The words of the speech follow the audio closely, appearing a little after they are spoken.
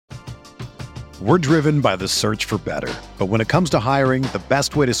We're driven by the search for better. But when it comes to hiring, the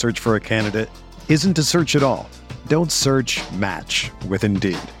best way to search for a candidate isn't to search at all. Don't search, match with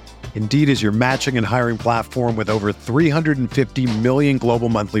Indeed. Indeed is your matching and hiring platform with over 350 million global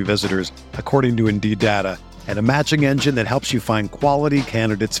monthly visitors, according to Indeed data, and a matching engine that helps you find quality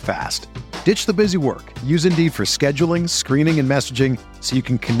candidates fast. Ditch the busy work. Use Indeed for scheduling, screening, and messaging so you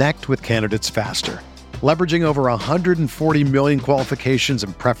can connect with candidates faster. Leveraging over 140 million qualifications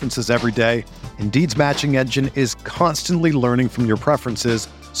and preferences every day, Indeed's matching engine is constantly learning from your preferences,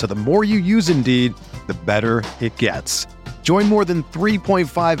 so the more you use Indeed, the better it gets. Join more than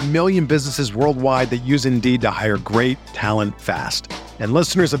 3.5 million businesses worldwide that use Indeed to hire great talent fast. And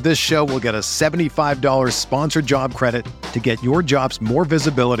listeners of this show will get a $75 sponsored job credit to get your jobs more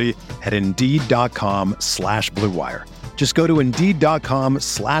visibility at Indeed.com/Blue Wire. Just go to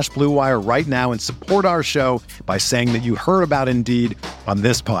Indeed.com/Blue Wire right now and support our show by saying that you heard about Indeed on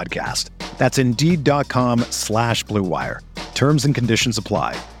this podcast. That's Indeed.com/Blue Wire. Terms and conditions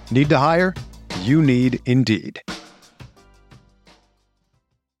apply. Need to hire? You need Indeed.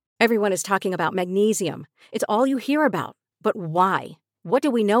 Everyone is talking about magnesium. It's all you hear about. But why? What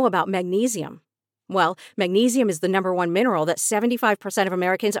do we know about magnesium? Well, magnesium is the number one mineral that 75% of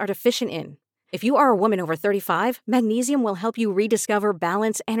Americans are deficient in. If you are a woman over 35, magnesium will help you rediscover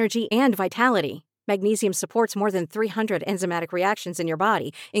balance, energy, and vitality. Magnesium supports more than 300 enzymatic reactions in your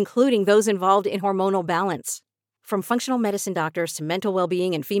body, including those involved in hormonal balance. From functional medicine doctors to mental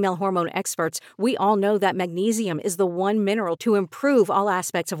well-being and female hormone experts, we all know that magnesium is the one mineral to improve all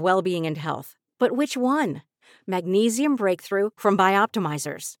aspects of well-being and health. But which one? Magnesium Breakthrough from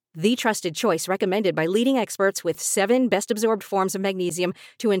Bioptimizers, the trusted choice recommended by leading experts with 7 best-absorbed forms of magnesium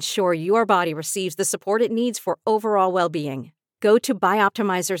to ensure your body receives the support it needs for overall well-being. Go to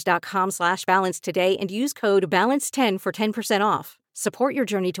bioptimizers.com/balance today and use code BALANCE10 for 10% off. Support your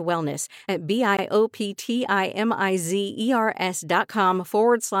journey to wellness at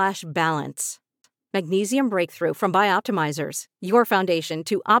bioptimizers.com/balance. Magnesium Breakthrough from Bioptimizers, your foundation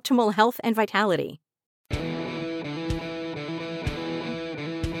to optimal health and vitality.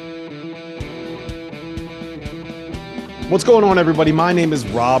 What's going on, everybody? My name is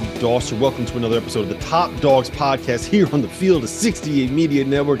Rob Dauster. Welcome to another episode of the Top Dogs Podcast here on the Field of 68 Media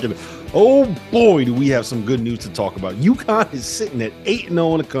Network. And oh boy, do we have some good news to talk about. UConn is sitting at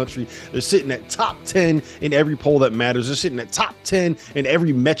 8-0 in the country. They're sitting at top 10 in every poll that matters. They're sitting at top 10 in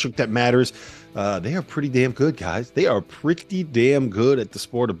every metric that matters. They are pretty damn good, guys. They are pretty damn good at the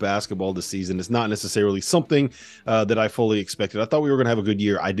sport of basketball this season. It's not necessarily something that I fully expected. I thought we were going to have a good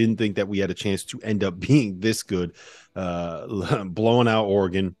year. I didn't think that we had a chance to end up being this good. Blowing out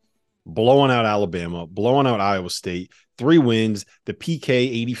Oregon, blowing out Alabama, blowing out Iowa State, 3 wins, the PK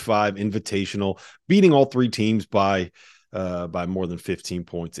 85 Invitational, beating all 3 teams by more than 15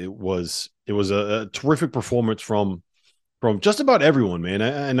 points. It was a terrific performance from just about everyone, man.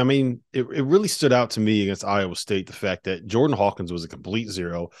 And I mean, it really stood out to me against Iowa State, the fact that Jordan Hawkins was a complete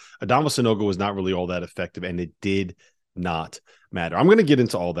zero. Adama Sanogo was not really all that effective, and it did not matter. I'm going to get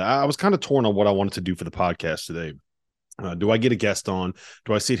into all that. I was kind of torn on what I wanted to do for the podcast today. Do I get a guest on?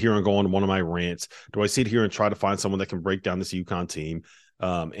 Do I sit here and go on one of my rants? Do I sit here and try to find someone that can break down this UConn team?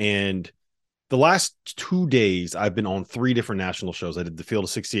 And the last 2 days, I've been on 3 different national shows. I did the Field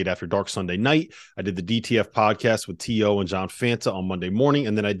of 68 After Dark Sunday night. I did the DTF podcast with T.O. and John Fanta on Monday morning.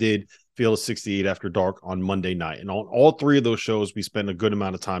 And then I did Field of 68 After Dark on Monday night. And on all 3 of those shows, we spent a good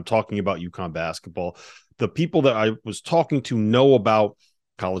amount of time talking about UConn basketball. The people that I was talking to know about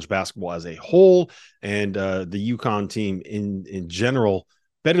college basketball as a whole and the UConn team in general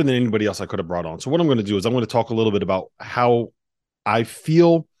better than anybody else I could have brought on. So what I'm going to do is I'm going to talk a little bit about how I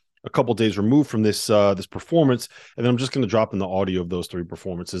feel a couple days removed from this performance, and then I'm just going to drop in the audio of those 3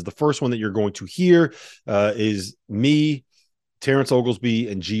 performances. The first one that you're going to hear is me, Terrence Oglesby,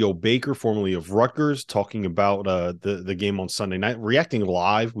 and Geo Baker, formerly of Rutgers, talking about the game on Sunday night, reacting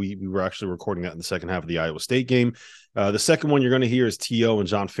live. We were actually recording that in the second half of the Iowa State game. The second one you're going to hear is T.O. and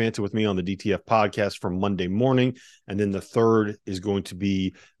John Fanta with me on the DTF podcast from Monday morning. And then the third is going to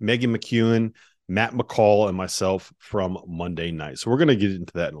be Megan McEwen, Matt McCall, and myself from Monday night. So we're going to get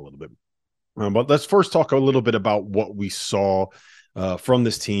into that in a little bit. But let's first talk a little bit about what we saw from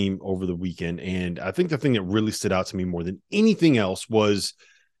this team over the weekend. And I think the thing that really stood out to me more than anything else was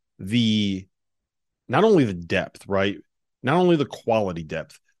not only the depth, right? Not only the quality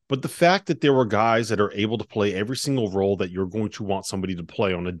depth, but the fact that there were guys that are able to play every single role that you're going to want somebody to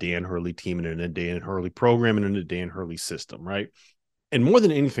play on a Dan Hurley team and in a Dan Hurley program and in a Dan Hurley system, right? And more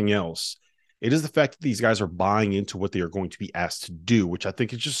than anything else, it is the fact that these guys are buying into what they are going to be asked to do, which I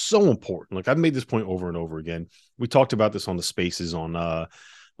think is just so important. Like, I've made this point over and over again. We talked about this on the spaces on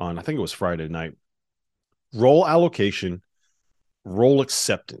on, I think it was Friday night. Role allocation, role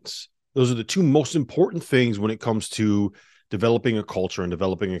acceptance. Those are the two most important things when it comes to developing a culture and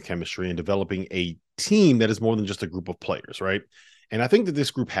developing a chemistry and developing a team that is more than just a group of players, right? And I think that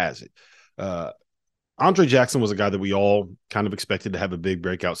this group has it. Andre Jackson was a guy that we all kind of expected to have a big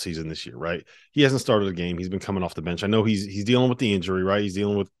breakout season this year, right? He hasn't started a game. He's been coming off the bench. I know he's dealing with the injury, right? He's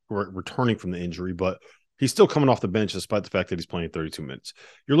dealing with returning from the injury, but he's still coming off the bench despite the fact that he's playing 32 minutes.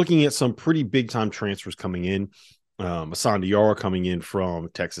 You're looking at some pretty big-time transfers coming in. Hassan Diarra coming in from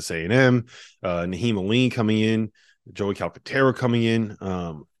Texas A&M, Naheem Aline coming in, Joey Calcaterra coming in,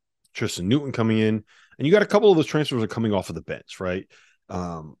 Tristan Newton coming in, and you got a couple of those transfers are coming off of the bench, right?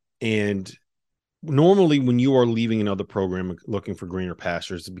 And normally when you are leaving another program looking for greener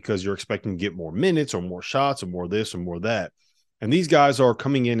pastures, it's because you're expecting to get more minutes or more shots or more this or more that. And these guys are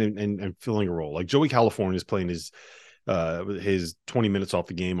coming in and filling a role. Like Joey California is playing his 20 minutes off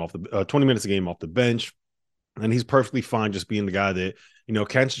the game, 20 minutes a game off the bench. And he's perfectly fine just being the guy that,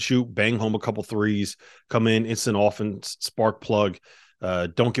 can shoot, bang home a couple threes, come in, instant offense, spark plug,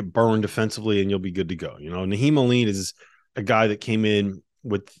 don't get burned defensively, and you'll be good to go. Naheem Aline is a guy that came in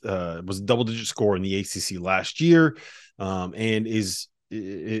with was a double-digit scorer in the ACC last year, and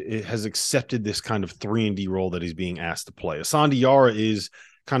it has accepted this kind of 3-and-D role that he's being asked to play. Hassan Diarra is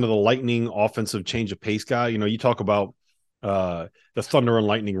kind of the lightning offensive change of pace guy. You talk about the Thunder and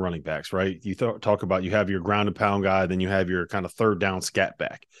Lightning running backs, right? You talk about you have your ground and pound guy, then you have your kind of third down scat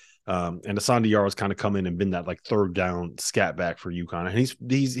back. And Hassan Diarra has kind of come in and been that like third down scat back for UConn.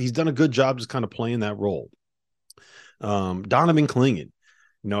 And he's done a good job just kind of playing that role. Donovan Clingan,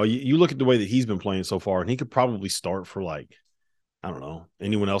 you look at the way that he's been playing so far, and he could probably start for I don't know,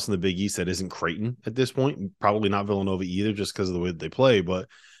 anyone else in the Big East that isn't Creighton at this point. Probably not Villanova either, just because of the way that they play. But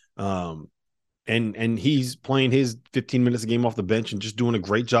and he's playing his 15 minutes a game off the bench and just doing a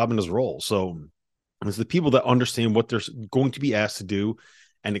great job in his role. So it's the people that understand what they're going to be asked to do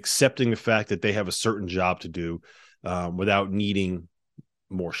and accepting the fact that they have a certain job to do without needing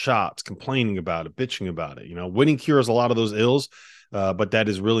more shots, complaining about it, bitching about it. Winning cures a lot of those ills, but that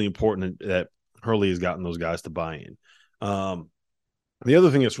is really important that Hurley has gotten those guys to buy in. The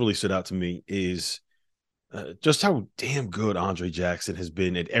other thing that's really stood out to me is just how damn good Andre Jackson has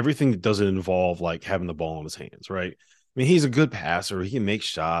been at everything that doesn't involve having the ball in his hands, right? I mean, he's a good passer. He can make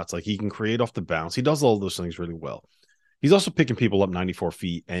shots. He can create off the bounce. He does all those things really well. He's also picking people up 94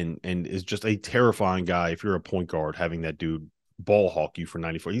 feet and is just a terrifying guy if you're a point guard having that dude ball hawk you for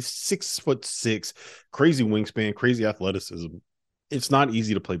 94. He's 6'6", crazy wingspan, crazy athleticism. It's not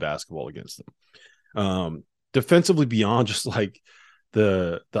easy to play basketball against him. Defensively, beyond just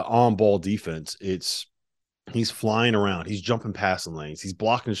the on-ball defense, he's flying around. He's jumping passing lanes. He's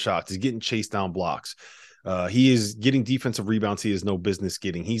blocking shots. He's getting chased down blocks. He is getting defensive rebounds he has no business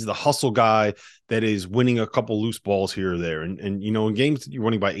getting. He's the hustle guy that is winning a couple loose balls here or there. And in games that you're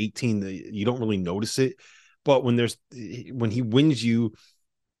running by 18, you don't really notice it. But when he wins you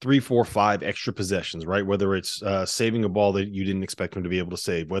 3, 4, 5 extra possessions, right? Whether it's saving a ball that you didn't expect him to be able to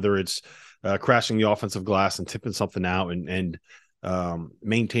save, whether it's crashing the offensive glass and tipping something out and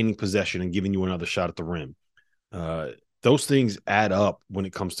maintaining possession and giving you another shot at the rim. Those things add up when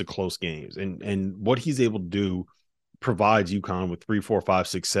it comes to close games, and what he's able to do provides UConn with 3, 4, 5,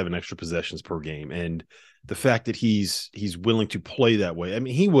 6, 7 extra possessions per game. And the fact that he's willing to play that way. I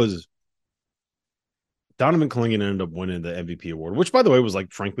mean, Donovan Clingan ended up winning the MVP award, which by the way was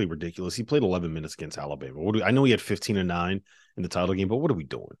frankly ridiculous. He played 11 minutes against Alabama. I know he had 15 and 9 in the title game, but what are we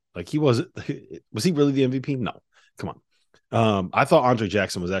doing? Was he really the MVP? No, come on. I thought Andre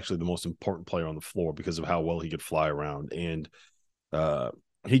Jackson was actually the most important player on the floor because of how well he could fly around. And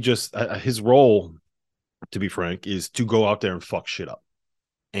his role, to be frank, is to go out there and fuck shit up.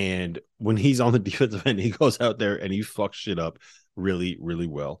 And when he's on the defensive end, he goes out there and he fucks shit up really, really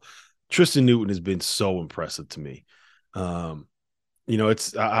well. Tristan Newton has been so impressive to me. I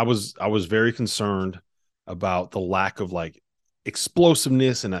was very concerned about the lack of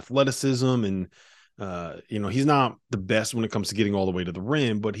explosiveness and athleticism and he's not the best when it comes to getting all the way to the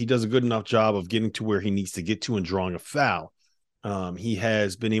rim, but he does a good enough job of getting to where he needs to get to and drawing a foul. He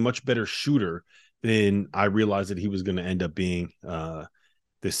has been a much better shooter than I realized that he was going to end up being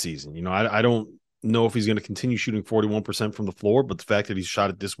this season. I don't know if he's going to continue shooting 41% from the floor, but the fact that he's shot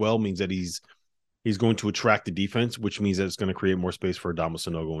it this well means that he's going to attract the defense, which means that it's going to create more space for Adama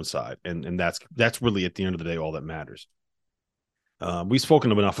Sanogo inside. And that's really, at the end of the day, all that matters. We've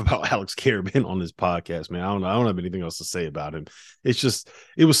spoken enough about Alex Karaban on this podcast, man. I don't have anything else to say about him. It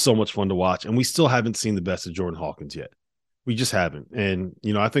was so much fun to watch, and we still haven't seen the best of Jordan Hawkins yet. We just haven't. And,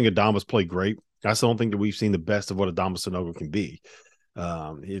 I think Adama's played great. I still don't think that we've seen the best of what Adama Sanogo can be.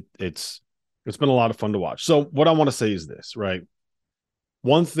 It's been a lot of fun to watch. So what I want to say is this, right?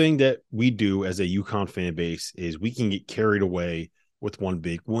 One thing that we do as a UConn fan base is we can get carried away with one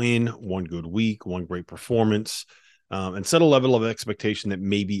big win, one good week, one great performance, and set a level of expectation that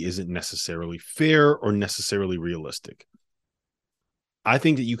maybe isn't necessarily fair or necessarily realistic. I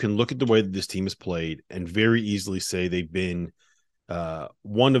think that you can look at the way that this team has played and very easily say they've been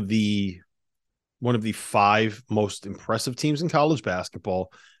one of the 5 most impressive teams in college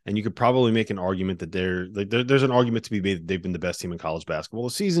basketball. And you could probably make an argument that there's an argument to be made that they've been the best team in college basketball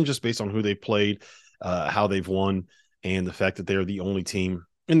this season, just based on who they played, how they've won, and the fact that they're the only team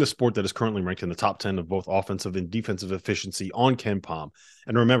in the sport that is currently ranked in the top 10 of both offensive and defensive efficiency on KenPom.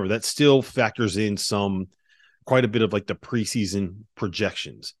 And remember, that still factors in quite a bit of like the preseason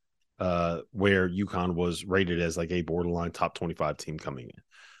projections, where UConn was rated as like a borderline top 25 team coming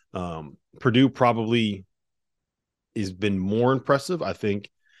in. Purdue probably has been more impressive. I think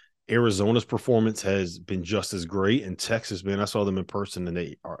Arizona's performance has been just as great, and Texas, man, I saw them in person and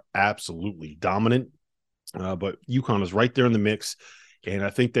they are absolutely dominant. But UConn is right there in the mix, and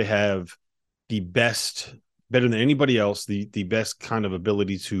I think they have better than anybody else, the best kind of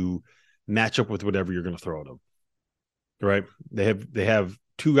ability to match up with whatever you're going to throw at them. Right? They have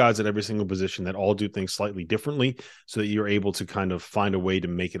 2 guys at every single position that all do things slightly differently, so that you're able to kind of find a way to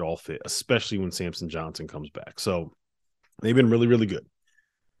make it all fit, especially when Samson Johnson comes back. So they've been really, really good.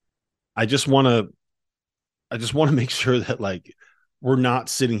 I just want to make sure that like we're not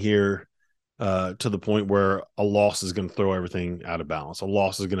sitting here to the point where a loss is going to throw everything out of balance. A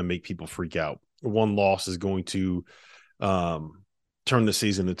loss is going to make people freak out. One loss is going to turn the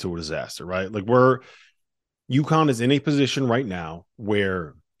season into a disaster, right? Like UConn is in a position right now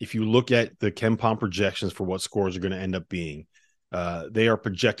where if you look at the KenPom projections for what scores are going to end up being, they are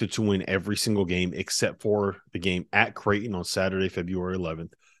projected to win every single game except for the game at Creighton on Saturday, February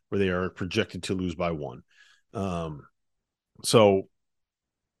 11th, where they are projected to lose by 1. So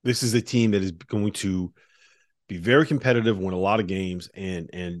this is a team that is going to be very competitive, win a lot of games,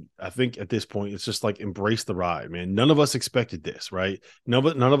 and I think at this point it's just like embrace the ride, man. None of us expected this, right? None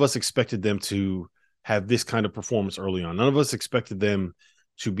of us expected them to have this kind of performance early on. None of us expected them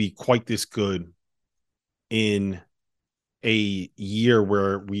to be quite this good in a year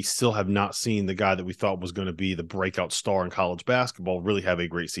where we still have not seen the guy that we thought was going to be the breakout star in college basketball really have a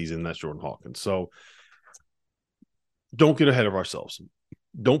great season. That's Jordan Hawkins. So don't get ahead of ourselves.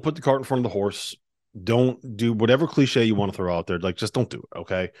 Don't put the cart in front of the horse. Don't do whatever cliche you want to throw out there. Like, just don't do it.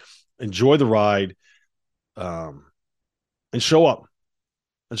 Okay. Enjoy the ride, and show up.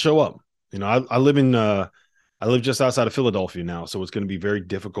 You know, I live just outside of Philadelphia now, so it's going to be very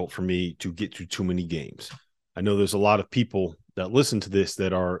difficult for me to get to too many games. I know there's a lot of people that listen to this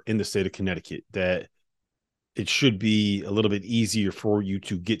that are in the state of Connecticut that it should be a little bit easier for you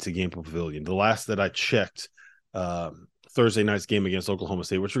to get to Gainwell Pavilion. The last that I checked, Thursday night's game against Oklahoma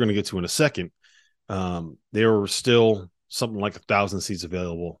State, which we're going to get to in a second, there were still something like 1,000 seats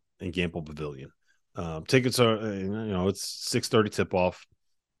available in Gainwell Pavilion. Tickets are, it's 6:30 tip-off.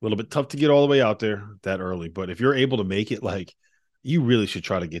 A little bit tough to get all the way out there that early, but if you're able to make it, like, you really should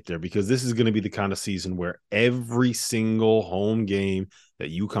try to get there, because this is going to be the kind of season where every single home game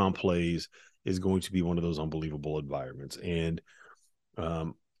that UConn plays is going to be one of those unbelievable environments. And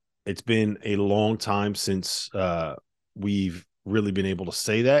it's been a long time since we've really been able to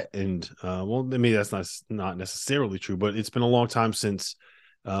say that. And maybe that's not necessarily true, but it's been a long time since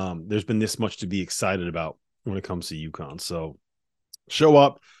there's been this much to be excited about when it comes to UConn. So show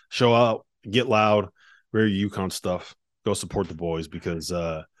up, show out, get loud, wear your UConn stuff, go support the boys, because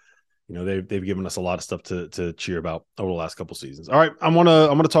they've given us a lot of stuff to cheer about over the last couple seasons. All right, I'm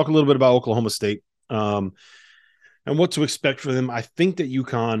gonna talk a little bit about Oklahoma State and what to expect for them. I think that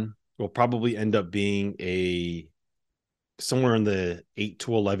UConn will probably end up being somewhere in the 8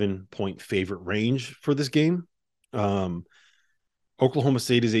 to 11 point favorite range for this game. Oklahoma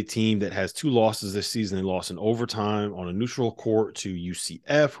State is a team that has 2 losses this season. They lost in overtime on a neutral court to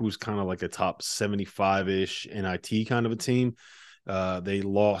UCF, who's kind of like a top 75-ish NIT kind of a team. They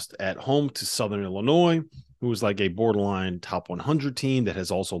lost at home to Southern Illinois, who was like a borderline top 100 team that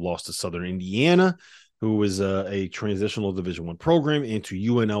has also lost to Southern Indiana, who is a transitional Division I program, and to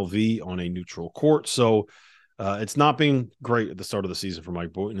UNLV on a neutral court. So it's not been great at the start of the season for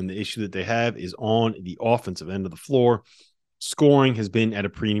Mike Boynton, and the issue that they have is on the offensive end of the floor. Scoring has been at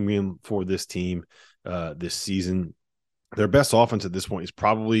a premium for this team this season. Their best offense at this point is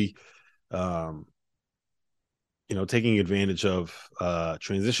probably, taking advantage of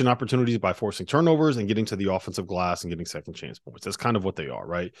transition opportunities by forcing turnovers and getting to the offensive glass and getting second chance points. That's kind of what they are,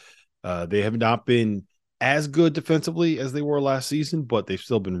 right? They have not been as good defensively as they were last season, but they've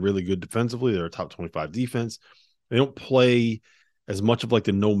still been really good defensively. They're a top 25 defense. They don't play as much of like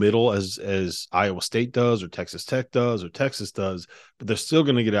the no middle as Iowa State does or Texas Tech does or Texas does, but they're still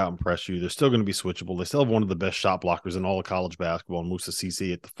going to get out and press you. They're still going to be switchable. They still have one of the best shot blockers in all of college basketball, Musa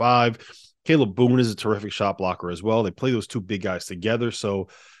Cisse at the 5. Caleb Boone is a terrific shot blocker as well. They play those two big guys together, so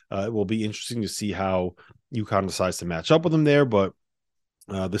it will be interesting to see how UConn decides to match up with them there, but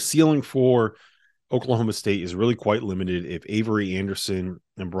the ceiling for Oklahoma State is really quite limited if Avery Anderson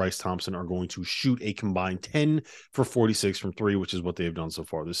and Bryce Thompson are going to shoot a combined 10 for 46 from 3, which is what they have done so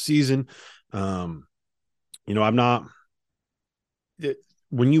far this season. I'm not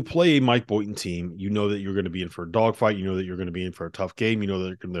when you play a Mike Boynton team, you know that you're going to be in for a dogfight. You know that you're going to be in for a tough game. You know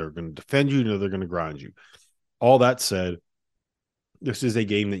that they're going to defend you. You know they're going to grind you. All that said, this is a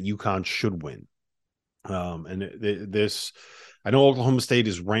game that UConn should win. I know Oklahoma State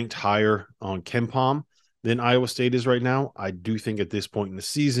is ranked higher on KenPom than Iowa State is right now. I do think at this point in the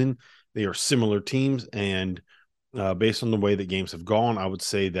season, they are similar teams. And based on the way that games have gone, I would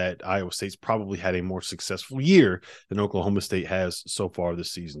say that Iowa State's probably had a more successful year than Oklahoma State has so far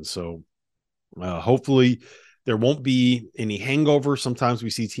this season. So hopefully there won't be any hangover. Sometimes we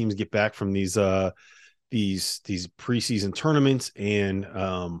see teams get back from these preseason tournaments and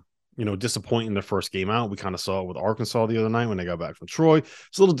disappoint in their first game out. We kind of saw it with Arkansas the other night when they got back from Troy.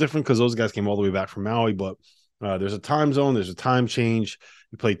 It's a little different because those guys came all the way back from Maui, but there's a time zone, there's a time change.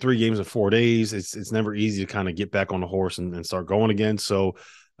 You played 3 games in 4 days. It's never easy to kind of get back on the horse and start going again. So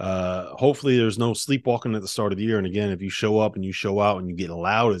hopefully there's no sleepwalking at the start of the year. And again, if you show up and you show out and you get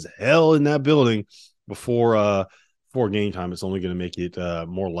loud as hell in that building before game time, it's only going to make it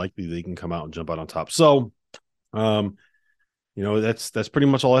more likely they can come out and jump out on top. So, that's pretty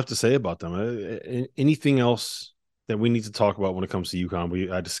much all I have to say about them. Anything else that we need to talk about when it comes to UConn?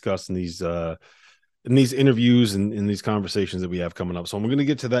 I discussed in these interviews and in these conversations that we have coming up. So I'm going to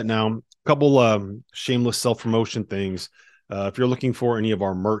get to that now. A couple shameless self-promotion things. If you're looking for any of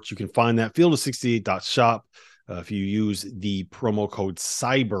our merch, you can find that field68.shop. If you use the promo code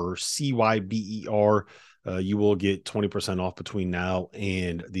CYBER, CYBER, you will get 20% off between now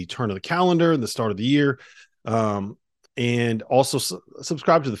and the turn of the calendar and the start of the year. And also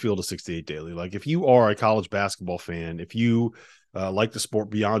subscribe to the Field of 68 Daily. Like if you are a college basketball fan, if you like the sport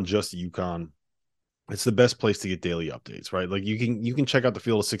beyond just UConn, it's the best place to get daily updates, right? Like you can check out the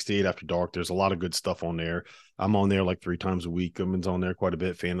Field of 68 after dark. There's a lot of good stuff on there. I'm on there like 3 times a week. Goodman's on there quite a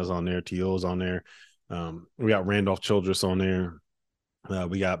bit. Fanna's on there. T.O.'s on there. We got Randolph Childress on there.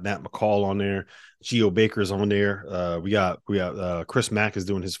 We got Matt McCall on there. Geo Baker's on there. We got Chris Mack is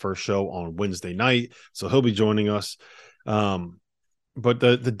doing his first show on Wednesday night, so he'll be joining us. But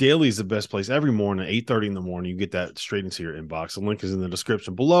the daily is the best place. Every morning, 8:30 in the morning, you get that straight into your inbox. The link is in the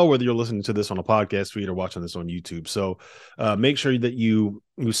description below, whether you're listening to this on a podcast feed or watching this on YouTube. So make sure that you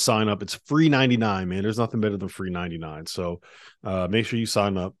sign up. It's free 99, man. There's nothing better than free 99. So make sure you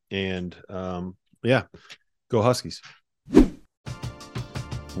sign up and go Huskies.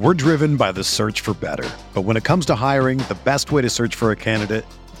 We're driven by the search for better. But when it comes to hiring, the best way to search for a candidate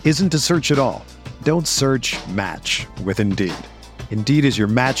isn't to search at all. Don't search, match with Indeed. Indeed is your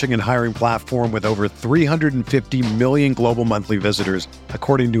matching and hiring platform with over 350 million global monthly visitors,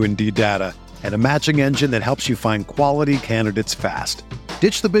 according to Indeed data, and a matching engine that helps you find quality candidates fast.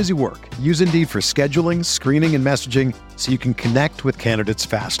 Ditch the busy work. Use Indeed for scheduling, screening, and messaging so you can connect with candidates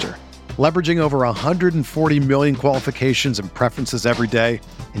faster. Leveraging over 140 million qualifications and preferences every day,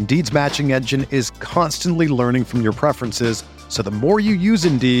 Indeed's matching engine is constantly learning from your preferences, so the more you use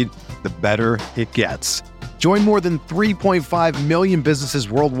Indeed, the better it gets. Join more than 3.5 million businesses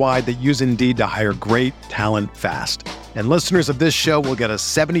worldwide that use Indeed to hire great talent fast. And listeners of this show will get a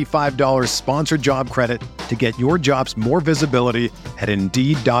 $75 sponsored job credit to get your jobs more visibility at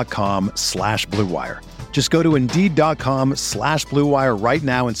Indeed.com/Blue Wire. Just go to Indeed.com/Blue Wire right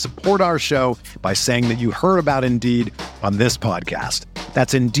now and support our show by saying that you heard about Indeed on this podcast.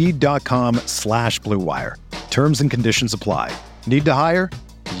 That's Indeed.com/Blue Wire. Terms and conditions apply. Need to hire?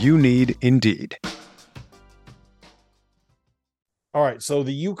 You need Indeed. All right, so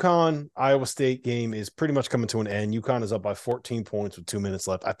the UConn-Iowa State game is pretty much coming to an end. UConn is up by 14 points with 2 minutes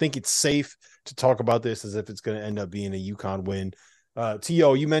left. I think it's safe to talk about this as if it's going to end up being a UConn win.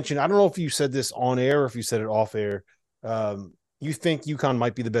 T.O., you mentioned, I don't know if you said this on air or if you said it off air. You think UConn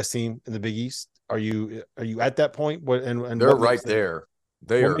might be the best team in the Big East? Are you at that point? And they're right there.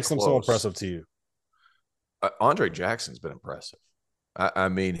 What makes them so impressive to you? Andre Jackson's been impressive. I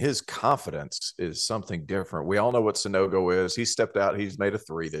mean, his confidence is something different. We all know what Sanogo is. He stepped out. He's made a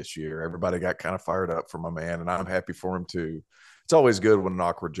 3 this year. Everybody got kind of fired up for my man, and I'm happy for him too. It's always good when an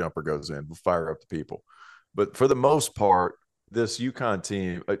awkward jumper goes in. We'll fire up the people. But for the most part, this UConn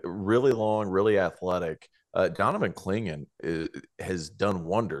team, really long, really athletic. Donovan Clingan has done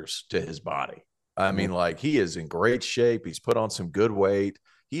wonders to his body. I mean, like, he is in great shape. He's put on some good weight.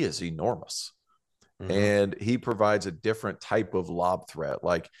 He is enormous. And he provides a different type of lob threat.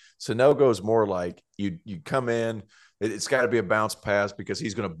 Like, Sanogo is more like you come in, it's got to be a bounce pass because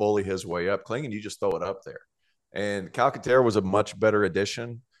he's going to bully his way up. Clingan, you just throw it up there. And Calcaterra was a much better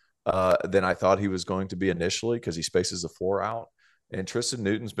addition than I thought he was going to be initially because he spaces the floor out. And Tristan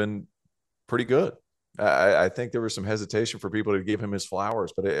Newton's been pretty good. I think there was some hesitation for people to give him his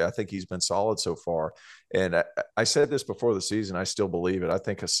flowers, but I think he's been solid so far. And I said this before the season. I still believe it. I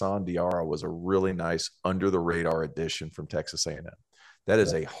think Hassan Diarra was a really nice under-the-radar addition from Texas A&M. That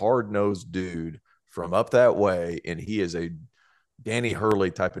is a hard-nosed dude from up that way, and he is a Danny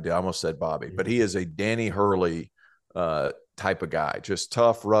Hurley type of deal. I almost said Bobby, but he is a Danny Hurley type of guy, just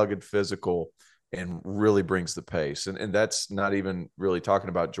tough, rugged, physical, and really brings the pace. And that's not even really talking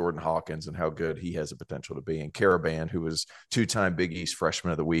about Jordan Hawkins and how good he has the potential to be. And Karaban, who was two-time Big East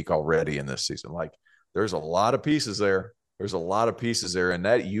Freshman of the Week already in this season. Like, there's a lot of pieces there. There's a lot of pieces there. And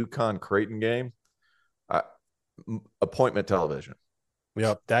that UConn Creighton game, appointment television.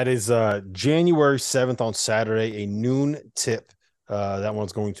 Yep, that is January 7th on Saturday, a noon tip. That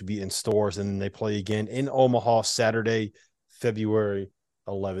one's going to be in stores, and then they play again in Omaha Saturday, February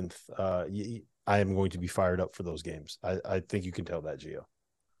 11th. I am going to be fired up for those games. I think you can tell that, Gio.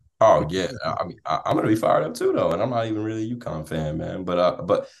 Oh yeah, I mean, I'm gonna be fired up too, though, and I'm not even really a UConn fan, man.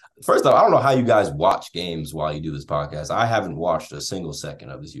 But first off, I don't know how you guys watch games while you do this podcast. I haven't watched a single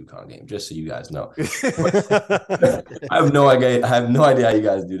second of this UConn game, just so you guys know. I have no idea. I have no idea how you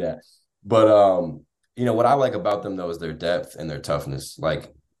guys do that. But you know what I like about them though is their depth and their toughness.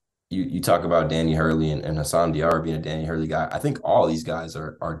 Like you talk about Danny Hurley and Hassan Diarra being a Danny Hurley guy. I think all these guys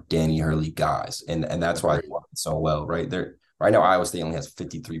are Danny Hurley guys, and that's why they work so well, right? Right now, Iowa State only has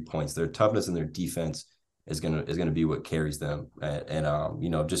 53 points. Their toughness and their defense is gonna be what carries them. And you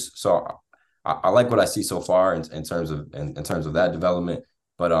know, just so I like what I see so far in terms of that development.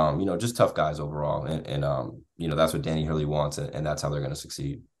 But you know, just tough guys overall, and you know, that's what Danny Hurley wants, and that's how they're gonna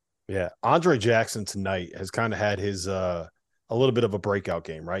succeed. Yeah, Andre Jackson tonight has kind of had his a little bit of a breakout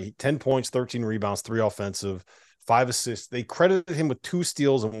game, right? 10 points, 13 rebounds, 3 offensive, 5 assists. They credited him with 2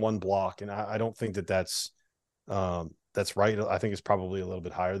 steals and 1 block, and I don't think that's right. I think it's probably a little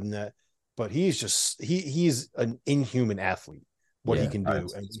bit higher than that. But he's just he's an inhuman athlete. What he can do,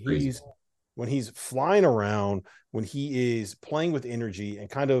 and when he's flying around, when he is playing with energy, and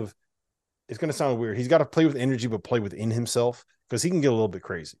kind of, it's going to sound weird. He's got to play with energy, but play within himself, because he can get a little bit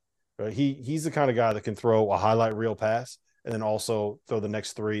crazy. Right? He's the kind of guy that can throw a highlight reel pass and then also throw the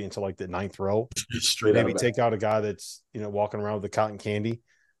next 3 into like the 9th row. Maybe take out a guy that's, you know, walking around with the cotton candy,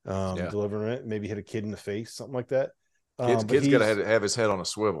 delivering it. Maybe hit a kid in the face, something like that. Kid's got to have his head on a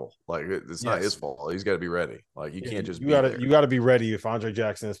swivel. Like, it's not his fault. He's got to be ready. Like, you can't just you got to be ready if Andre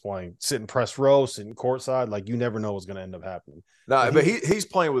Jackson is playing. Sitting press row, sitting courtside, like, you never know what's going to end up happening. No, but he's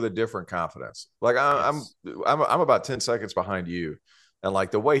playing with a different confidence. Like, I'm about 10 seconds behind you, and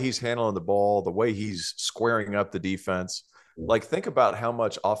like the way he's handling the ball, the way he's squaring up the defense. Like, think about how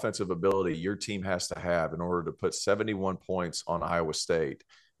much offensive ability your team has to have in order to put 71 points on Iowa State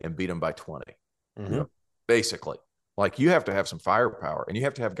and beat them by 20. You know, basically. Like, you have to have some firepower, and you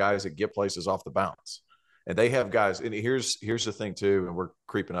have to have guys that get places off the bounce. And they have guys, and here's the thing too, and we're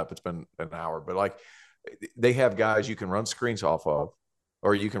creeping up. It's been an hour, but like, they have guys you can run screens off of,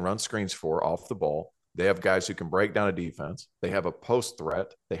 or you can run screens for off the ball. They have guys who can break down a defense. They have a post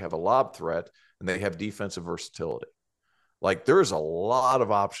threat. They have a lob threat, and they have defensive versatility. Like, there's a lot of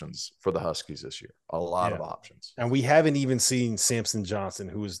options for the Huskies this year, a lot of options. And we haven't even seen Samson Johnson,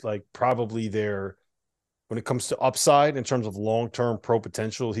 who is like probably their, when it comes to upside in terms of long-term pro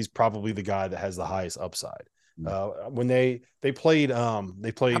potential, he's probably the guy that has the highest upside. When they played, how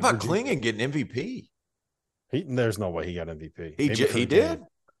about Clingan getting MVP? There's no way he got MVP. He did.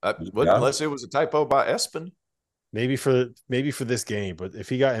 Unless it was a typo by Espen. Maybe for this game, but if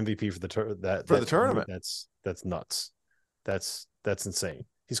he got MVP for the tournament, that's nuts. That's insane.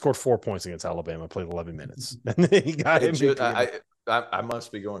 He scored 4 points against Alabama, played 11 minutes, and then he got MVP. I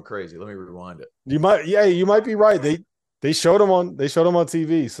must be going crazy. Let me rewind it. You might be right. They showed him on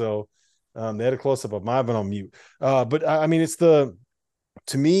TV, so they had a close up of mine, but on mute. But I mean, to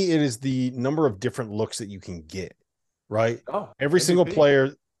me, it is the number of different looks that you can get. Right, every MVP. Single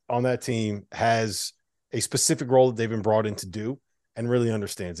player on that team has a specific role that they've been brought in to do, and really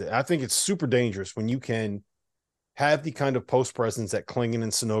understands it. I think it's super dangerous when you can have the kind of post presence that Clingan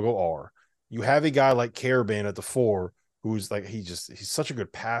and Sanogo are. You have a guy like Karaban at the 4, who's like, he's such a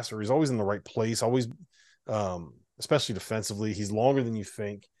good passer. He's always in the right place, always especially defensively. He's longer than you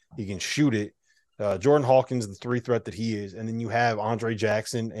think. He can shoot it. Jordan Hawkins, the 3 threat that he is, and then you have Andre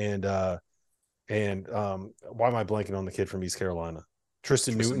Jackson and why am I blanking on the kid from East Carolina?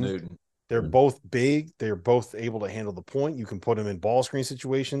 Tristan Newton. They're both big. They're both able to handle the point. You can put them in ball screen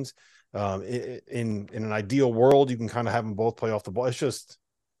situations. In an ideal world, you can kind of have them both play off the ball. It's just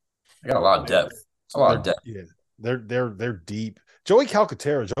they got a lot of depth. A lot of depth. Yeah, they're deep. Joey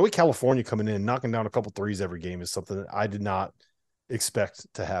California coming in, knocking down a couple threes every game is something that I did not expect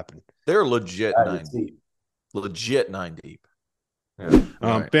to happen. They're legit 9 deep. Legit 9 deep.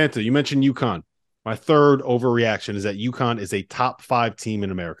 Yeah. Banta, you mentioned UConn. My third overreaction is that UConn is a top 5 team in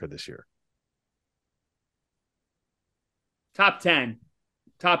America this year. Top 10.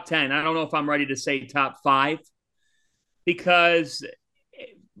 Top 10. I don't know if I'm ready to say top 5 because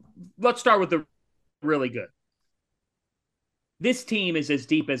let's start with the really good. This team is as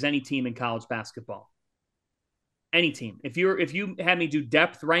deep as any team in college basketball. Any team. If you had me do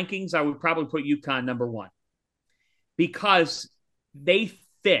depth rankings, I would probably put UConn number 1 because they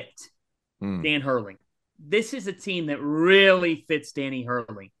fit Dan Hurley. This is a team that really fits Danny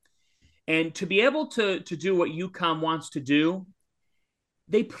Hurley. And to be able to do what UConn wants to do,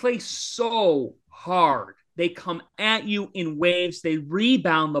 they play so hard. They come at you in waves. They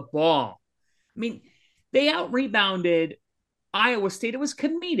rebound the ball. I mean, they out-rebounded Iowa State. It was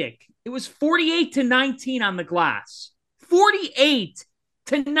comedic. It was 48-19 on the glass.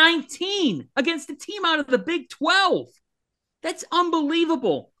 48-19 against a team out of the Big 12. That's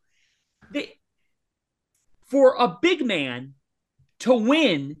unbelievable. For a big man to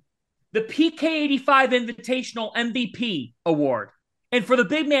win the PK85 Invitational MVP award, and for the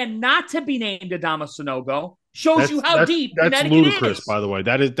big man not to be named Adama Sanogo, shows you how deep Connecticut ludicrous, is. By the way.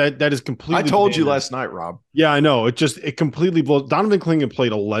 That is completely. I told you last night, Rob. Yeah, I know. It completely blows. Donovan Clingan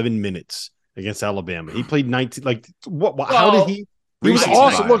played 11 minutes against Alabama. He played 19. Like what? How did he? He was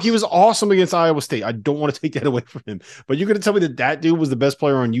awesome. Look, he was awesome against Iowa State. I don't want to take that away from him. But you're going to tell me that dude was the best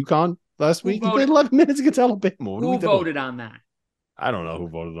player on UConn last week? He played 11 minutes against Alabama. Who voted on that? I don't know who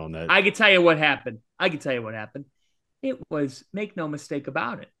voted on that. I can tell you what happened. It was, make no mistake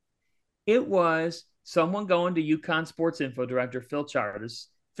about it, it was someone going to UConn sports info director, Phil Charters.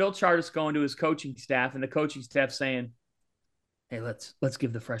 Phil Charters going to his coaching staff, and the coaching staff saying, hey, let's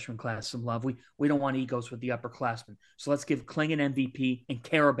give the freshman class some love. We don't want egos with the upperclassmen. So let's give Clingan MVP and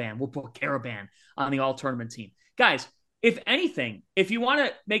Karaban. We'll put Karaban on the all-tournament team. Guys, if anything, if you want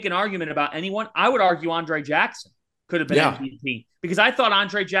to make an argument about anyone, I would argue Andre Jackson could have been MVP because I thought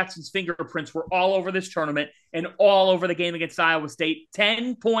Andre Jackson's fingerprints were all over this tournament and all over the game against Iowa State.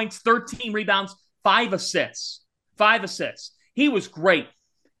 10 points, 13 rebounds, 5 assists. 5 assists. He was great.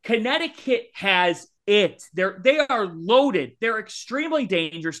 Connecticut has it. They are loaded. They're extremely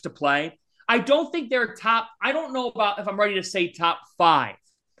dangerous to play. I don't think they're top. I don't know about if I'm ready to say top 5,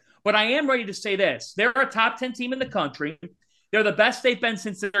 but I am ready to say this. They're a top 10 team in the country. They're the best they've been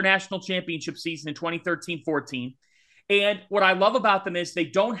since their national championship season in 2013-14. And what I love about them is they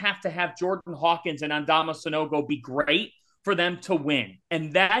don't have to have Jordan Hawkins and Adama Sanogo be great for them to win.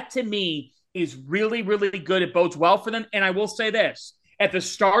 And that, to me, is really, really good. It bodes well for them. And I will say this. At the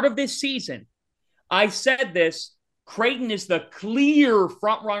start of this season, I said this, Creighton is the clear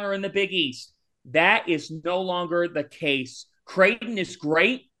front runner in the Big East. That is no longer the case. Creighton is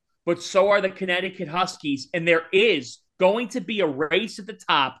great, but so are the Connecticut Huskies. And there is going to be a race at the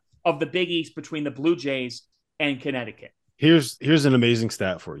top of the Big East between the Blue Jays and Connecticut. Here's an amazing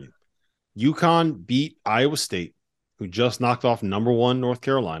stat for you. UConn beat Iowa State, who just knocked off number 1 North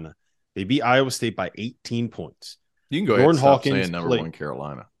Carolina. They beat Iowa State by 18 points. You can go ahead and stop saying number 1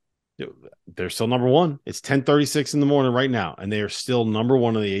 Carolina. They're still number 1. It's 10:36 in the morning right now, and they are still number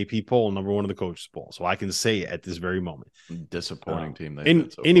 1 on the AP poll, number 1 on the coaches poll. So I can say it at this very moment. Disappointing team.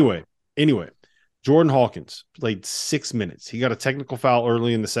 Anyway, Jordan Hawkins played 6 minutes. He got a technical foul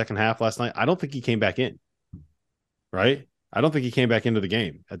early in the second half last night. I don't think he came back in. Right? I don't think he came back into the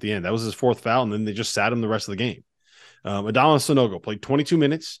game at the end. That was his 4th foul, and then they just sat him the rest of the game. Adama Sanogo played 22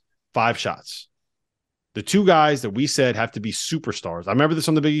 minutes, 5 shots. The 2 guys that we said have to be superstars. I remember this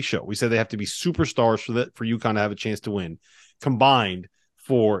on the Big East show. We said they have to be superstars for UConn to have a chance to win. Combined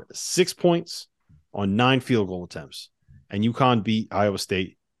for 6 points on 9 field goal attempts. And UConn beat Iowa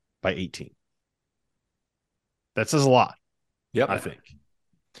State by 18. That says a lot. Yep. I think.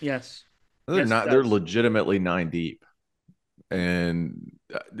 Yes. They're legitimately 9 deep. And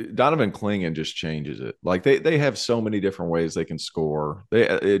Donovan Clingan just changes it. Like they have so many different ways they can score.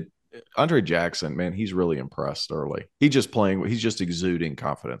 Andre Jackson, man, he's really impressed early. He's just exuding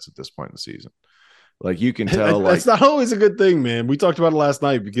confidence at this point in the season. Like you can tell. That's not always a good thing, man. We talked about it last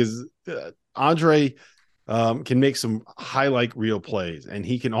night because Andre can make some highlight reel plays, and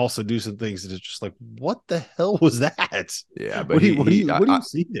he can also do some things that is just like, what the hell was that? Yeah, but what do you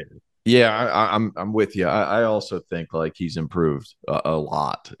see there? Yeah, I'm with you. I also think like he's improved a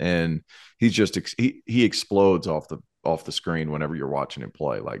lot, and he's just he explodes off the screen whenever you're watching him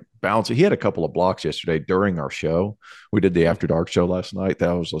play. Like bouncing, he had a couple of blocks yesterday during our show. We did the After Dark show last night.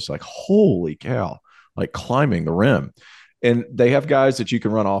 That was just like, holy cow, like climbing the rim. And they have guys that you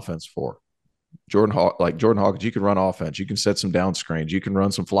can run offense for. Jordan Hawkins, you can run offense. You can set some down screens. You can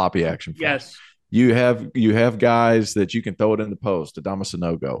run some floppy action. Yes. You have guys that you can throw it in the post. Adama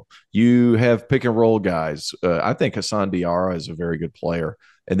Sanogo. You have pick and roll guys. I think Hassan Diarra is a very good player.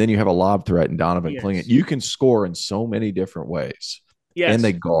 And then you have a lob threat in Donovan Clingan. You can score in so many different ways. Yes. And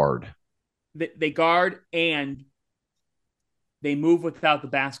they guard. They guard and they move without the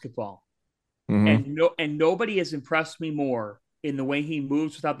basketball. Mm-hmm. And nobody has impressed me more in the way he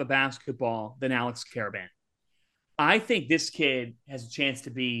moves without the basketball than Alex Karaban. I think this kid has a chance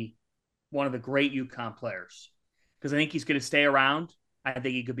to be one of the great UConn players because I think he's going to stay around. I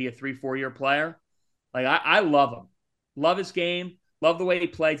think he could be a 3-4 year player. Like I love him, love his game, love the way he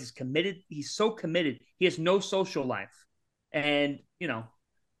plays. He's committed. He's so committed. He has no social life, and he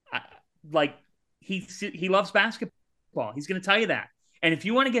loves basketball. He's going to tell you that. And if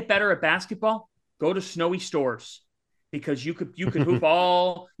you want to get better at basketball, go to Snowy Stores because you could hoop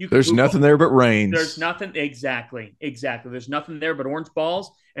all. There's nothing there but reins. There's nothing exactly. There's nothing there but orange balls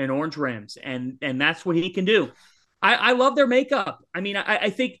and orange rims, and that's what he can do. I love their makeup. I mean, I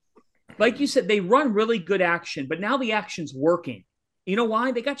think, like you said, they run really good action, but now the action's working. You know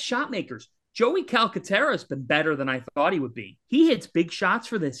why? They got shot makers. Joey Calcaterra has been better than I thought he would be. He hits big shots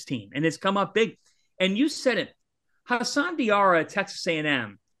for this team, and it's come up big. And you said it, Hassan Diarra at Texas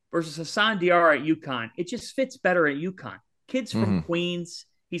A&M versus Hassan Diarra at UConn. It just fits better at UConn. Kid's from Queens.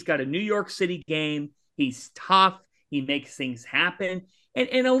 He's got a New York City game. He's tough. He makes things happen.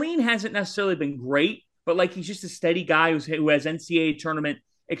 And Aline hasn't necessarily been great, but like he's just a steady guy who has NCAA tournament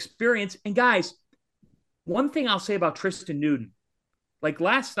experience. And guys, one thing I'll say about Tristan Newton, like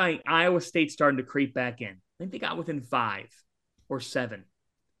last night, Iowa State started to creep back in. I think they got within 5 or 7.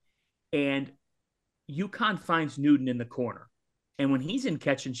 And UConn finds Newton in the corner. And when he's in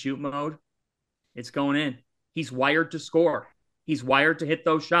catch and shoot mode, it's going in. He's wired to score. He's wired to hit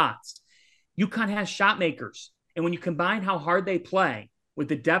those shots. UConn has shot makers. And when you combine how hard they play with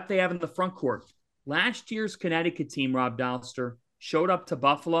the depth they have in the front court, last year's Connecticut team, Rob Dolster, showed up to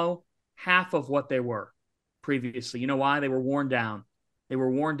Buffalo half of what they were previously. You know why? They were worn down. They were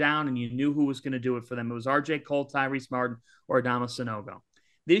worn down, and you knew who was going to do it for them. It was R.J. Cole, Tyrese Martin, or Adama Sanogo.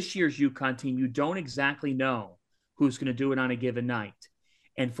 This year's UConn team, you don't exactly know who's going to do it on a given night.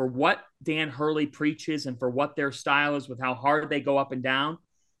 And for what Dan Hurley preaches and for what their style is with how hard they go up and down,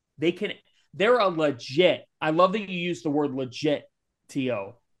 they're a legit, I love that you use the word legit,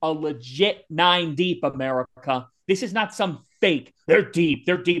 T.O., a legit 9 deep America. This is not some fake. They're deep,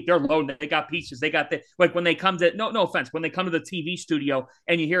 they're loaded, they got pieces, they got the, like when they come to, no offense, when they come to the TV studio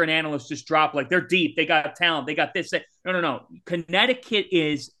and you hear an analyst just drop, like they're deep, they got talent, they got this. No. Connecticut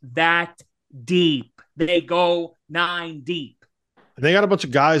is that deep. They go 9 deep. They got a bunch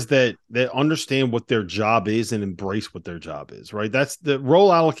of guys that understand what their job is and embrace what their job is, right? That's the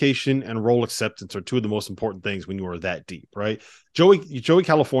role allocation and role acceptance are two of the most important things when you are that deep, right? Joey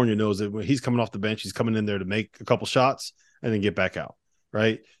California knows that when he's coming off the bench, he's coming in there to make a couple shots and then get back out,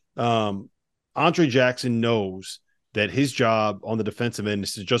 right? Andre Jackson knows that his job on the defensive end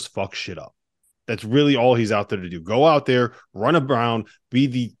is to just fuck shit up. That's really all he's out there to do. Go out there, run around, be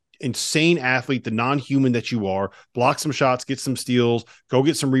the insane athlete, the non-human that you are, block some shots, get some steals, go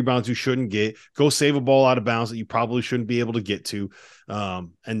get some rebounds you shouldn't get, go save a ball out of bounds that you probably shouldn't be able to get to,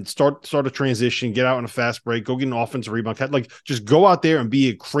 and start a transition, get out on a fast break, go get an offensive rebound. Like just go out there and be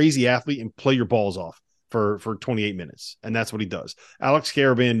a crazy athlete and play your balls off for 28 minutes. And that's what he does. Alex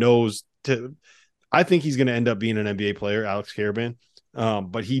Karaban knows I think he's going to end up being an NBA player, Alex Karaban.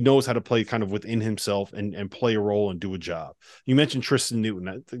 But he knows how to play kind of within himself and play a role and do a job. You mentioned Tristan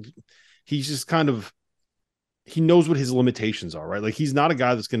Newton. He's just kind of, he knows what his limitations are, right? Like he's not a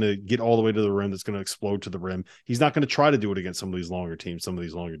guy that's going to get all the way to the rim, that's going to explode to the rim. He's not going to try to do it against some of these longer teams, some of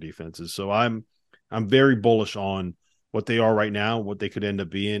these longer defenses. So I'm very bullish on what they are right now, what they could end up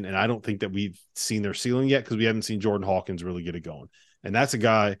being. And I don't think that we've seen their ceiling yet because we haven't seen Jordan Hawkins really get it going. And that's a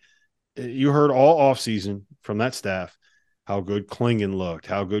guy you heard all offseason from that staff, how good Clingan looked,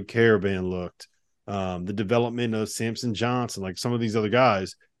 how good Karaban looked, the development of Samson Johnson, like some of these other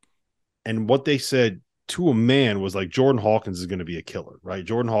guys. And what they said to a man was like, Jordan Hawkins is going to be a killer, right?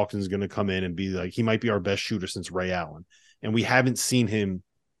 Jordan Hawkins is going to come in and be like, he might be our best shooter since Ray Allen. And we haven't seen him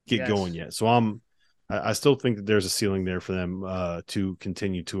get going yet. So I'm I still think that there's a ceiling there for them to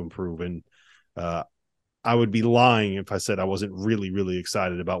continue to improve. And I would be lying if I said I wasn't really, really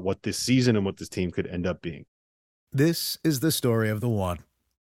excited about what this season and what this team could end up being. This is the story of the one.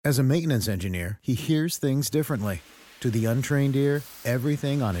 As a maintenance engineer, he hears things differently. To the untrained ear,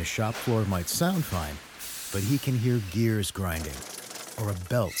 everything on his shop floor might sound fine, but he can hear gears grinding or a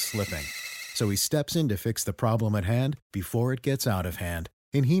belt slipping. So he steps in to fix the problem at hand before it gets out of hand.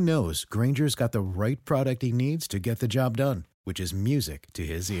 And he knows Grainger's got the right product he needs to get the job done, which is music to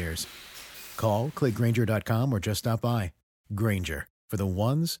his ears. Call, click Grainger.com, or just stop by. Grainger, for the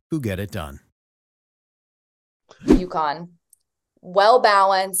ones who get it done. UConn,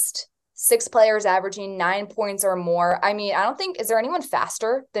 well-balanced, 6 players averaging 9 points or more. I mean, I don't think, is there anyone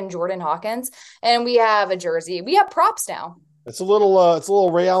faster than Jordan Hawkins? And we have a jersey. We have props now. It's a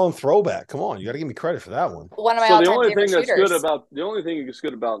little Ray Allen throwback. Come on, you got to give me credit for that one. One of my all-time favorite shooters. The only thing that's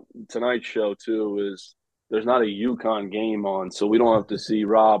good about tonight's show too is there's not a UConn game on, so we don't have to see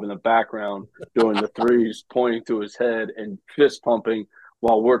Rob in the background doing the threes, pointing to his head and fist pumping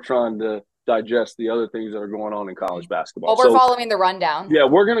while we're trying to digest the other things that are going on in college basketball. Well, we're following the rundown. Yeah,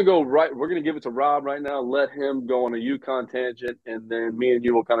 we're gonna go right. We're gonna give it to Rob right now. Let him go on a UConn tangent, and then me and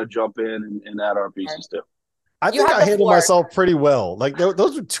you will kind of jump in and add our pieces too. I think I handled myself pretty well. Like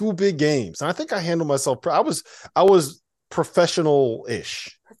those were 2 big games, and I think I handled myself. I was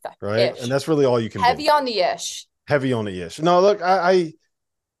professional-ish, right? And that's really all you can. Heavy on the ish. Heavy on the ish. No, look,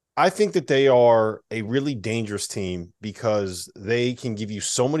 I think that they are a really dangerous team because they can give you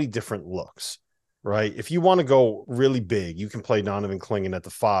so many different looks, right? If you want to go really big, you can play Donovan Clingan at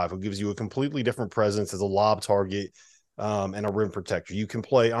the 5, who gives you a completely different presence as a lob target. And a rim protector. You can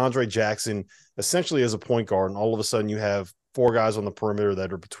play Andre Jackson essentially as a point guard, and all of a sudden you have 4 guys on the perimeter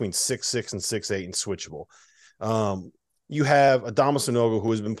that are between 6'6" and 6'8" and switchable. You have Adama Sanogo,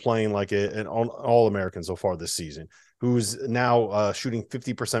 who has been playing like an All-American so far this season, who's now shooting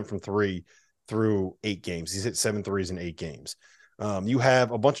 50% from 3 through 8 games. He's hit 7 threes in 8 games. You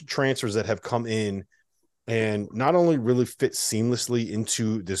have a bunch of transfers that have come in and not only really fit seamlessly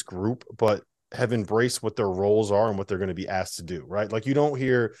into this group, but have embraced what their roles are and what they're going to be asked to do, right? Like you don't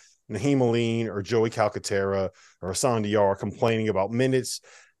hear Naheem Aline or Joey Calcaterra or Hassan Diarra complaining about minutes,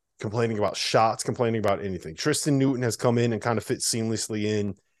 complaining about shots, complaining about anything. Tristan Newton has come in and kind of fit seamlessly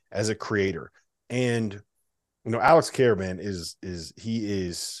in as a creator. And, you know, Alex Kerr, man, I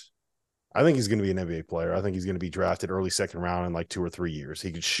think he's going to be an NBA player. I think he's going to be drafted early second round in like 2 or 3 years.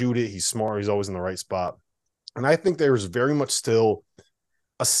 He could shoot it. He's smart. He's always in the right spot. And I think there's very much still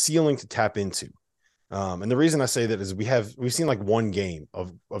a ceiling to tap into. And the reason I say that is we've seen like 1 game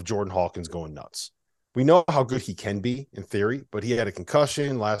of Jordan Hawkins going nuts. We know how good he can be in theory, but he had a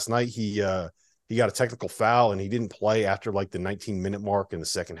concussion last night. He got a technical foul and he didn't play after like the 19-minute mark in the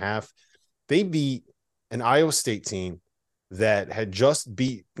second half. They beat an Iowa State team that had just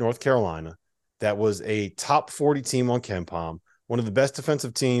beat North Carolina. That was a top 40 team on KenPom, one of the best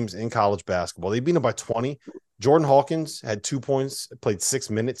defensive teams in college basketball. They beat them by 20. Jordan Hawkins had 2 points, played 6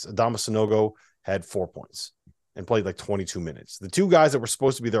 minutes. Adama Sanogo had 4 points and played like 22 minutes. The 2 guys that were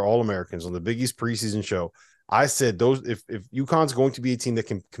supposed to be their All-Americans on the Big East preseason show, I said those if UConn's going to be a team that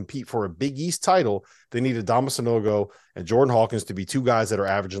can compete for a Big East title, they need Adama Sanogo and Jordan Hawkins to be 2 guys that are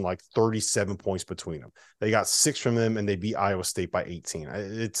averaging like 37 points between them. They got 6 from them and they beat Iowa State by 18.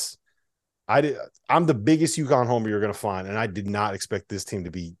 I'm the biggest UConn homer you're going to find, and I did not expect this team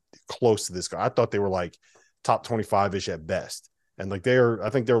to be close to this guy. I thought they were like top 25-ish at best. And like I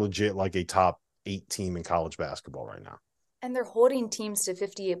think they're legit like a top 8 team in college basketball right now. And they're holding teams to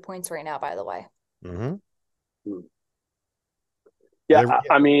 58 points right now, by the way. Mm-hmm. Yeah,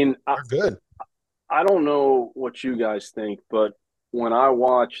 I mean, they're good. I don't know what you guys think, but when I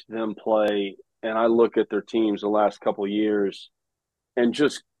watch them play and I look at their teams the last couple of years and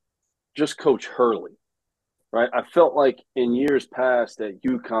just Coach Hurley, right? I felt like in years past at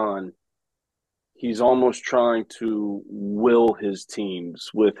UConn, he's almost trying to will his teams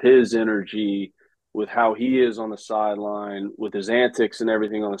with his energy, with how he is on the sideline, with his antics and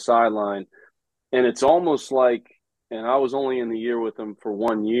everything on the sideline. And it's almost like, and I was only in the year with him for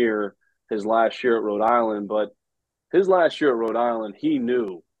 1 year, his last year at Rhode Island, but his last year at Rhode Island, he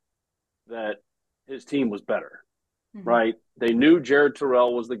knew that his team was better, right? They knew Jared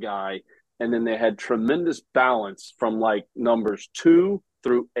Terrell was the guy, and then they had tremendous balance from like numbers 2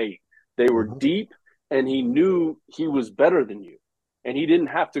 through 8. They were deep, and he knew he was better than you. And he didn't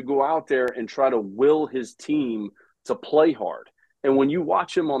have to go out there and try to will his team to play hard. And when you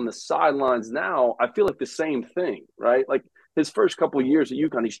watch him on the sidelines now, I feel like the same thing, right? Like his first couple of years at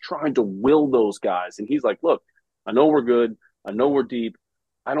UConn, he's trying to will those guys. And he's like, look, I know we're good. I know we're deep.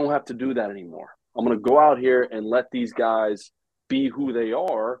 I don't have to do that anymore. I'm going to go out here and let these guys be who they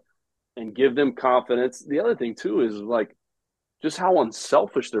are and give them confidence. The other thing, too, is like just how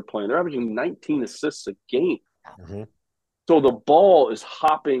unselfish they're playing. They're averaging 19 assists a game. Mm-hmm. So the ball is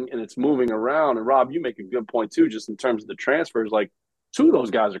hopping and it's moving around. And, Rob, you make a good point, too, just in terms of the transfers. Like, two of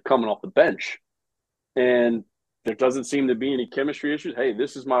those guys are coming off the bench. And there doesn't seem to be any chemistry issues. Hey,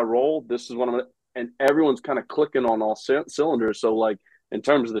 this is my role. This is what I'm going to – and everyone's kind of clicking on all cylinders. So, like, in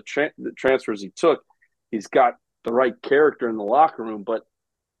terms of the transfers he took, he's got the right character in the locker room, but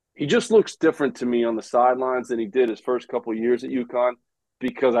he just looks different to me on the sidelines than he did his first couple of years at UConn,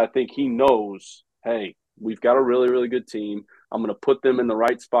 because I think he knows, hey, we've got a really, really good team. I'm going to put them in the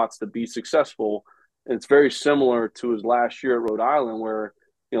right spots to be successful. And it's very similar to his last year at Rhode Island where,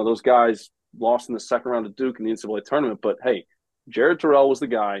 you know, those guys lost in the second round of Duke in the NCAA tournament. But, hey, Jared Terrell was the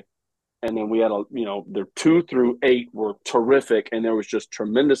guy. And then we had, their 2 through 8 were terrific, and there was just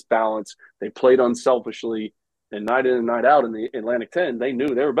tremendous balance. They played unselfishly, and night in and night out in the Atlantic 10, they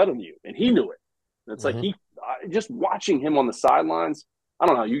knew they were better than you, and he knew it. And it's like just watching him on the sidelines, I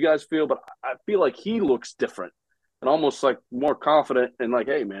don't know how you guys feel, but I feel like he looks different and almost like more confident and like,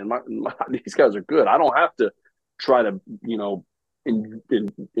 hey, man, these guys are good. I don't have to try to,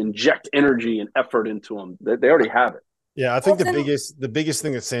 inject energy and effort into them. They already have it. Yeah, I think the biggest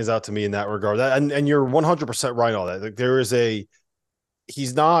thing that stands out to me in that regard, and you're 100% right on that. Like there is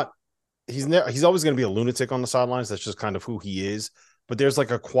he's always going to be a lunatic on the sidelines. That's just kind of who he is. But there's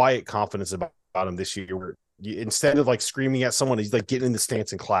like a quiet confidence about him this year where instead of like screaming at someone, he's like getting in the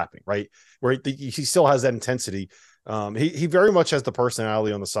stance and clapping, right? Where he still has that intensity. He very much has the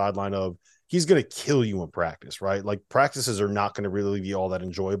personality on the sideline of he's going to kill you in practice, right? Like practices are not going to really be all that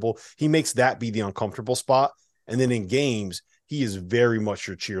enjoyable. He makes that be the uncomfortable spot. And then in games, he is very much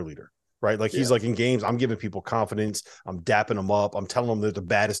your cheerleader, right? Like he's like in games, I'm giving people confidence. I'm dapping them up. I'm telling them they're the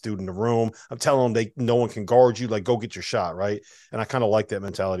baddest dude in the room. I'm telling them no one can guard you. Like, go get your shot, right? And I kind of like that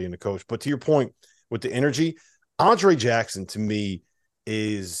mentality in the coach. But to your point with the energy, Andre Jackson to me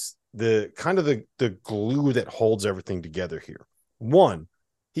is the kind of the glue that holds everything together here. One,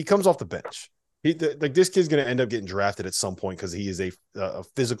 he comes off the bench. This kid's going to end up getting drafted at some point because he is a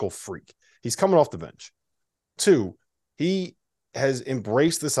physical freak. He's coming off the bench. Two, he has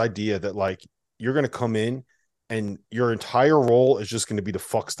embraced this idea that like you're going to come in and your entire role is just going to be to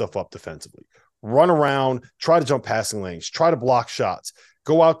fuck stuff up defensively. Run around, try to jump passing lanes, try to block shots,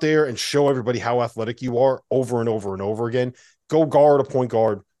 go out there and show everybody how athletic you are over and over and over again. Go guard a point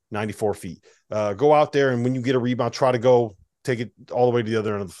guard 94 feet. Go out there and when you get a rebound, try to go take it all the way to the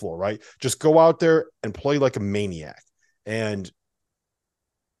other end of the floor, right? Just go out there and play like a maniac. And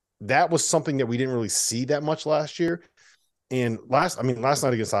that was something that we didn't really see that much last year. And last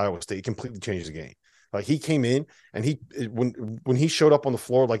night against Iowa State, it completely changed the game. Like he came in and when he showed up on the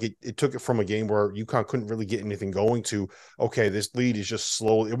floor, like it took it from a game where UConn couldn't really get anything going to, okay, this lead is just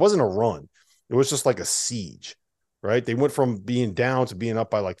slow. It wasn't a run. It was just like a siege, right? They went from being down to being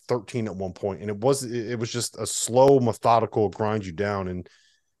up by like 13 at one point. And it was just a slow, methodical grind you down. And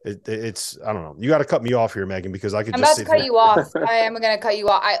it's I don't know. You got to cut me off here, Megan, because I could. I'm about to cut you off. I am going to cut you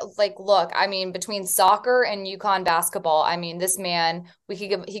off. Look. I mean, between soccer and UConn basketball, I mean, this man, he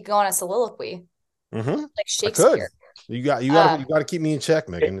could go on a soliloquy, like Shakespeare. You got to keep me in check,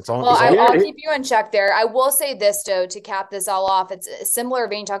 Megan. It's on. Well, I'll keep you in check there. I will say this though to cap this all off. It's a similar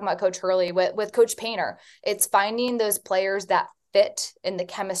vein talking about Coach Hurley with Coach Painter. It's finding those players that fit in the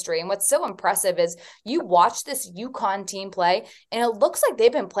chemistry. And what's so impressive is you watch this UConn team play and it looks like they've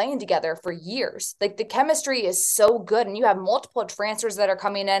been playing together for years. Like the chemistry is so good and you have multiple transfers that are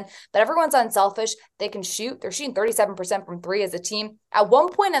coming in, but everyone's unselfish. They can shoot. They're shooting 37% from 3 as a team. At one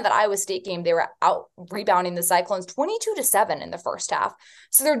point in that Iowa State game, they were out rebounding the Cyclones 22-7 in the first half.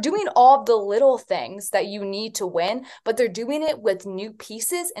 So they're doing all the little things that you need to win, but they're doing it with new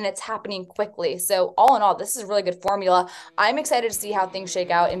pieces and it's happening quickly. So all in all, this is a really good formula. I'm excited to see how things shake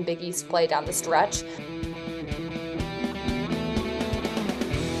out in Big East play down the stretch.